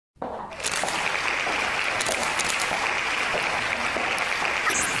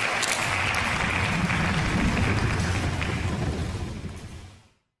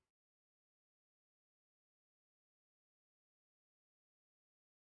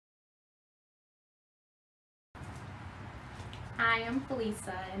Hi, I'm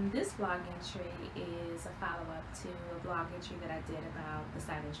Felisa, and this blog entry is a follow-up to a blog entry that I did about the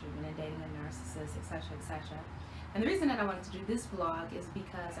silent treatment and dating a narcissist, etc., etc. And the reason that I wanted to do this blog is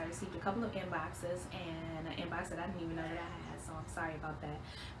because I received a couple of inboxes, and an inbox that I didn't even know that I had, so I'm sorry about that.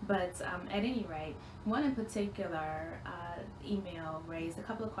 But at any rate, one in particular email raised a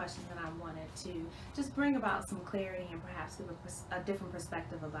couple of questions that I wanted to just bring about some clarity and perhaps give a different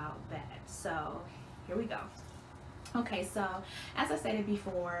perspective about that. So here we go. Okay, so as I stated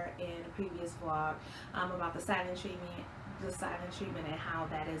before in a previous vlog about the silent treatment and how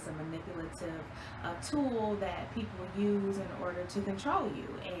that is a manipulative tool that people use in order to control you,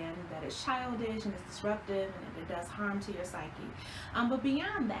 and that it's childish and it's disruptive and it does harm to your psyche. But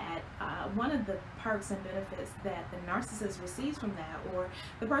beyond that, one of the perks and benefits that the narcissist receives from that, or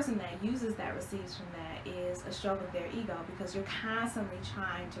the person that uses that receives from that, is a stroke of their ego, because you're constantly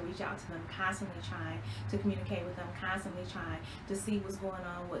trying to reach out to them, constantly trying to communicate with them, constantly trying to see what's going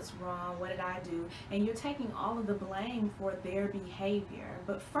on, what's wrong, what did I do, and you're taking all of the blame for their behavior.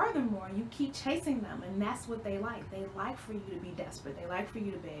 But furthermore, you keep chasing them, and that's what they like. They like for you to be desperate. They like for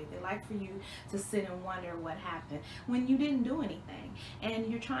you to beg. They like for you to sit and wonder what happened when you didn't do anything, and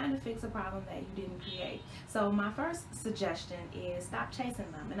you're trying to fix a problem that you didn't create. So my first suggestion is stop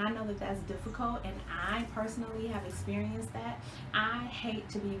chasing them. And I know that that's difficult, and I personally have experienced that. I hate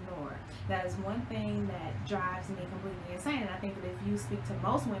to be ignored. That is one thing that drives me completely insane. And I think that if you speak to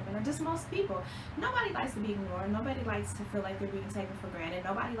most women, or just most people, nobody likes to be ignored. Nobody likes to feel like they're being taken for granted.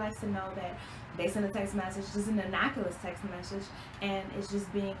 Nobody likes to know that they send a text message, just an innocuous text message, and it's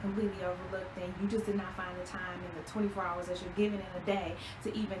just being completely overlooked, and you just did not find the time in the 24 hours that you're given in a day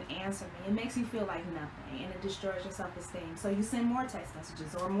to even answer me. It makes you feel like nothing, and it destroys your self-esteem. So you send more text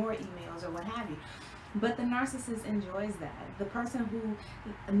messages or more emails or what have you. But the narcissist enjoys that. The person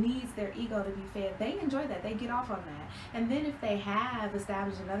who needs their ego to be fed, they enjoy that. They get off on that. And then if they have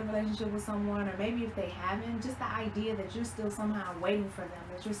established another relationship with someone, or maybe if they haven't, just the idea that you're still somehow waiting for them,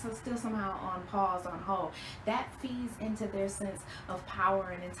 that you're still somehow on pause, on hold, that feeds into their sense of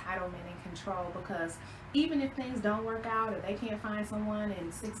power and entitlement and control. Because even if things don't work out, or they can't find someone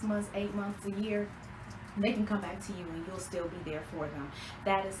in 6 months, 8 months, a year, they can come back to you and you'll still be there for them.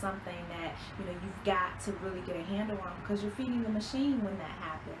 That is something that, you've got to really get a handle on, because you're feeding the machine when that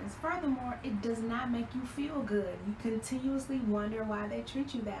happens. Furthermore, it does not make you feel good. You continuously wonder why they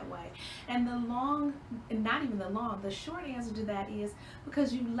treat you that way. And the short answer to that is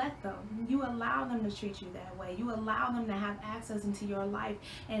because you let them. You allow them to treat you that way. You allow them to have access into your life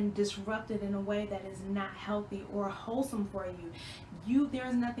and disrupt it in a way that is not healthy or wholesome for you.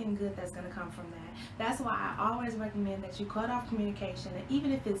 There's nothing good that's going to come from that. That's why I always recommend that you cut off communication, and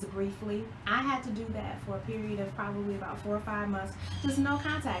even if it's briefly. I had to do that for a period of probably about 4 or 5 months, just no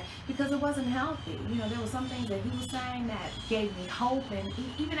contact, because it wasn't healthy. There were some things that he was saying that gave me hope, and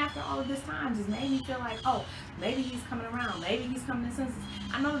even after all of this time, just made me feel like, oh, maybe he's coming around, maybe he's coming to senses.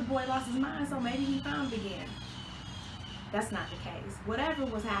 I know the boy lost his mind, so maybe he found it again. That's not the case. Whatever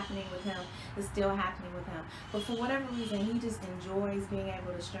was happening with him is still happening with him. But for whatever reason, he just enjoys being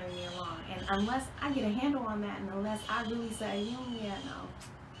able to string me along. And unless I get a handle on that, and unless I really say, yeah, no,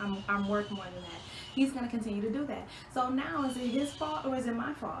 I'm worth more than that, he's going to continue to do that. So now, is it his fault or is it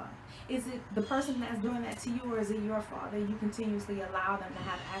my fault? Is it the person that's doing that to you, or is it your fault that you continuously allow them to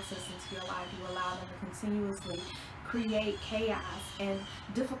have access into your life? You allow them to continuously create chaos and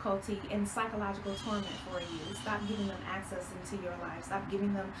difficulty and psychological torment for you. Stop giving them access into your life. Stop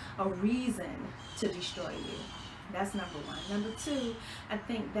giving them a reason to destroy you. That's number one. Number two, I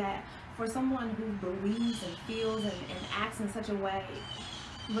think that for someone who believes and feels and acts in such a way,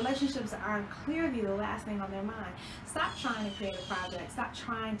 relationships are clearly the last thing on their mind. Stop trying to create a project. Stop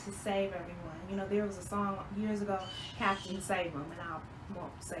trying to save everyone. There was a song years ago, Captain Save 'Em, and I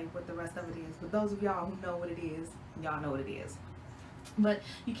won't say what the rest of it is, but those of y'all who know what it is, y'all know what it is. But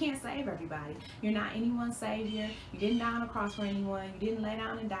you can't save everybody. You're not anyone's savior. You didn't die on a cross for anyone. You didn't lay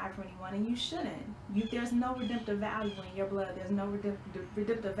down and die for anyone, and you shouldn't. There's no redemptive value in your blood. There's no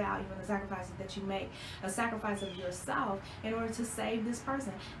redemptive value in the sacrifices that you make. A sacrifice of yourself in order to save this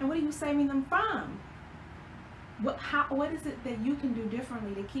person. And what are you saving them from? What is it that you can do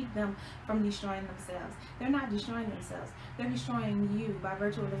differently to keep them from destroying themselves? They're not destroying themselves. They're destroying you by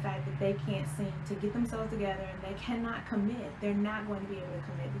virtue of the fact that they can't seem to get themselves together, and they cannot commit. They're not going to be able to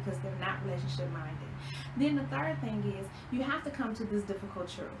commit because they're not relationship minded. Then the third thing is, you have to come to this difficult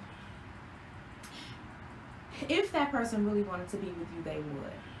truth. If that person really wanted to be with you, they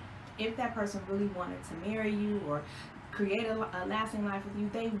would. If that person really wanted to marry you, or create a lasting life with you,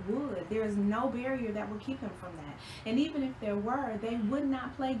 they would. There is no barrier that would keep them from that. And even if there were, they would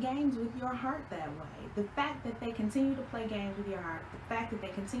not play games with your heart that way. The fact that they continue to play games with your heart, the fact that they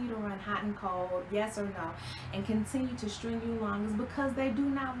continue to run hot and cold, yes or no, and continue to string you along is because they do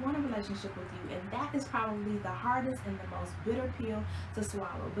not want a relationship with you. And that is probably the hardest and the most bitter pill to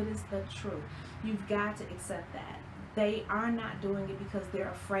swallow, but it's the truth. You've got to accept that. They are not doing it because they're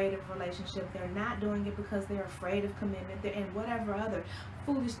afraid of relationship. They're not doing it because they're afraid of commitment and whatever other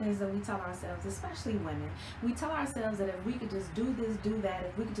foolish things that we tell ourselves, especially women. We tell ourselves that if we could just do this, do that,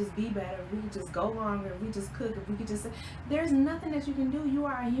 if we could just be better, if we could just go longer, if we just cook, if we could just... There's nothing that you can do. You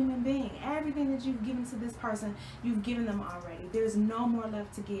are a human being. Everything that you've given to this person, you've given them already. There's no more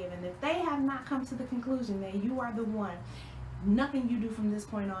left to give. And if they have not come to the conclusion that you are the one, nothing you do from this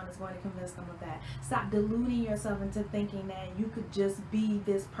point on is going to convince them of that. Stop deluding yourself into thinking that you could just be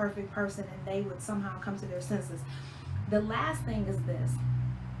this perfect person and they would somehow come to their senses. The last thing is this.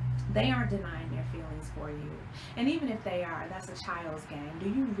 They aren't denying their feelings for you. And even if they are, that's a child's game. Do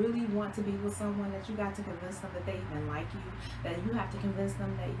you really want to be with someone that you got to convince them that they even like you? That you have to convince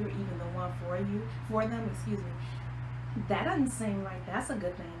them that you're even the one for them, excuse me. That doesn't seem like that's a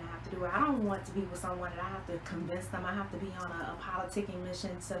good thing to have to do. I don't want to be with someone that I have to convince them. I have to be on a politicking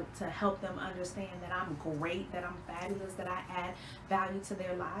mission to help them understand that I'm great, that I'm fabulous, that I add value to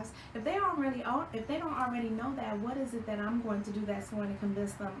their lives. If they don't already know that, what is it that I'm going to do that's going to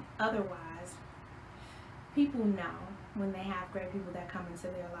convince them otherwise? People know when they have great people that come into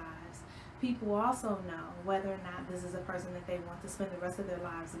their lives. People also know whether or not this is a person that they want to spend the rest of their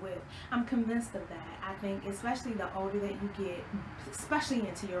lives with. I'm convinced of that. I think especially the older that you get, especially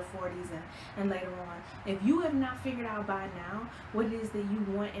into your 40s and later on, if you have not figured out by now what it is that you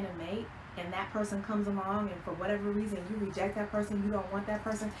want in a mate, and that person comes along and for whatever reason you reject that person, you don't want that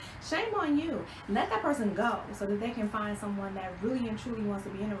person, shame on you. Let that person go so that they can find someone that really and truly wants to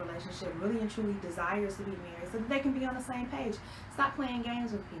be in a relationship, really and truly desires to be married, so that they can be on the same page. Stop playing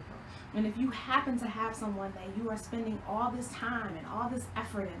games with people. And if you happen to have someone that you are spending all this time and all this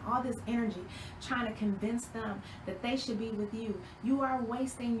effort and all this energy trying to convince them that they should be with you, you are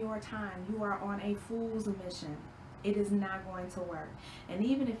wasting your time. You are on a fool's mission. It is not going to work. And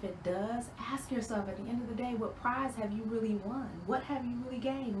even if it does, ask yourself at the end of the day, what prize have you really won? What have you really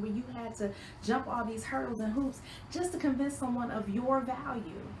gained where you had to jump all these hurdles and hoops just to convince someone of your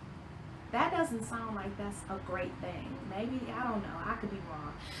value? That doesn't sound like that's a great thing. Maybe, I don't know, I could be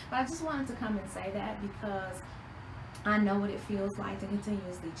wrong. But I just wanted to come and say that because I know what it feels like to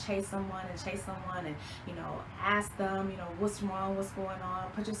continuously chase someone and, you know, ask them, you know, what's wrong, what's going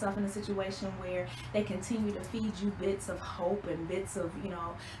on. Put yourself in a situation where they continue to feed you bits of hope and bits of, you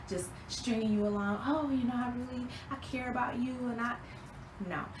know, just stringing you along. Oh, you know, I care about you, and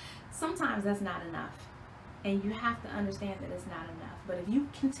no. Sometimes that's not enough. And you have to understand that it's not enough. But if you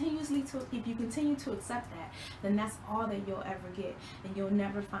continue to accept that, then that's all that you'll ever get. And you'll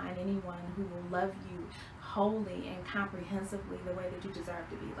never find anyone who will love you wholly and comprehensively the way that you deserve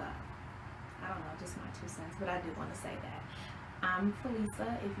to be loved. I don't know, just my 2 cents, but I did want to say that. I'm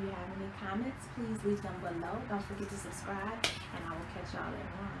Felisa. If you have any comments, please leave them below. Don't forget to subscribe, and I will catch y'all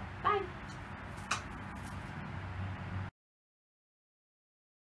later on. Bye.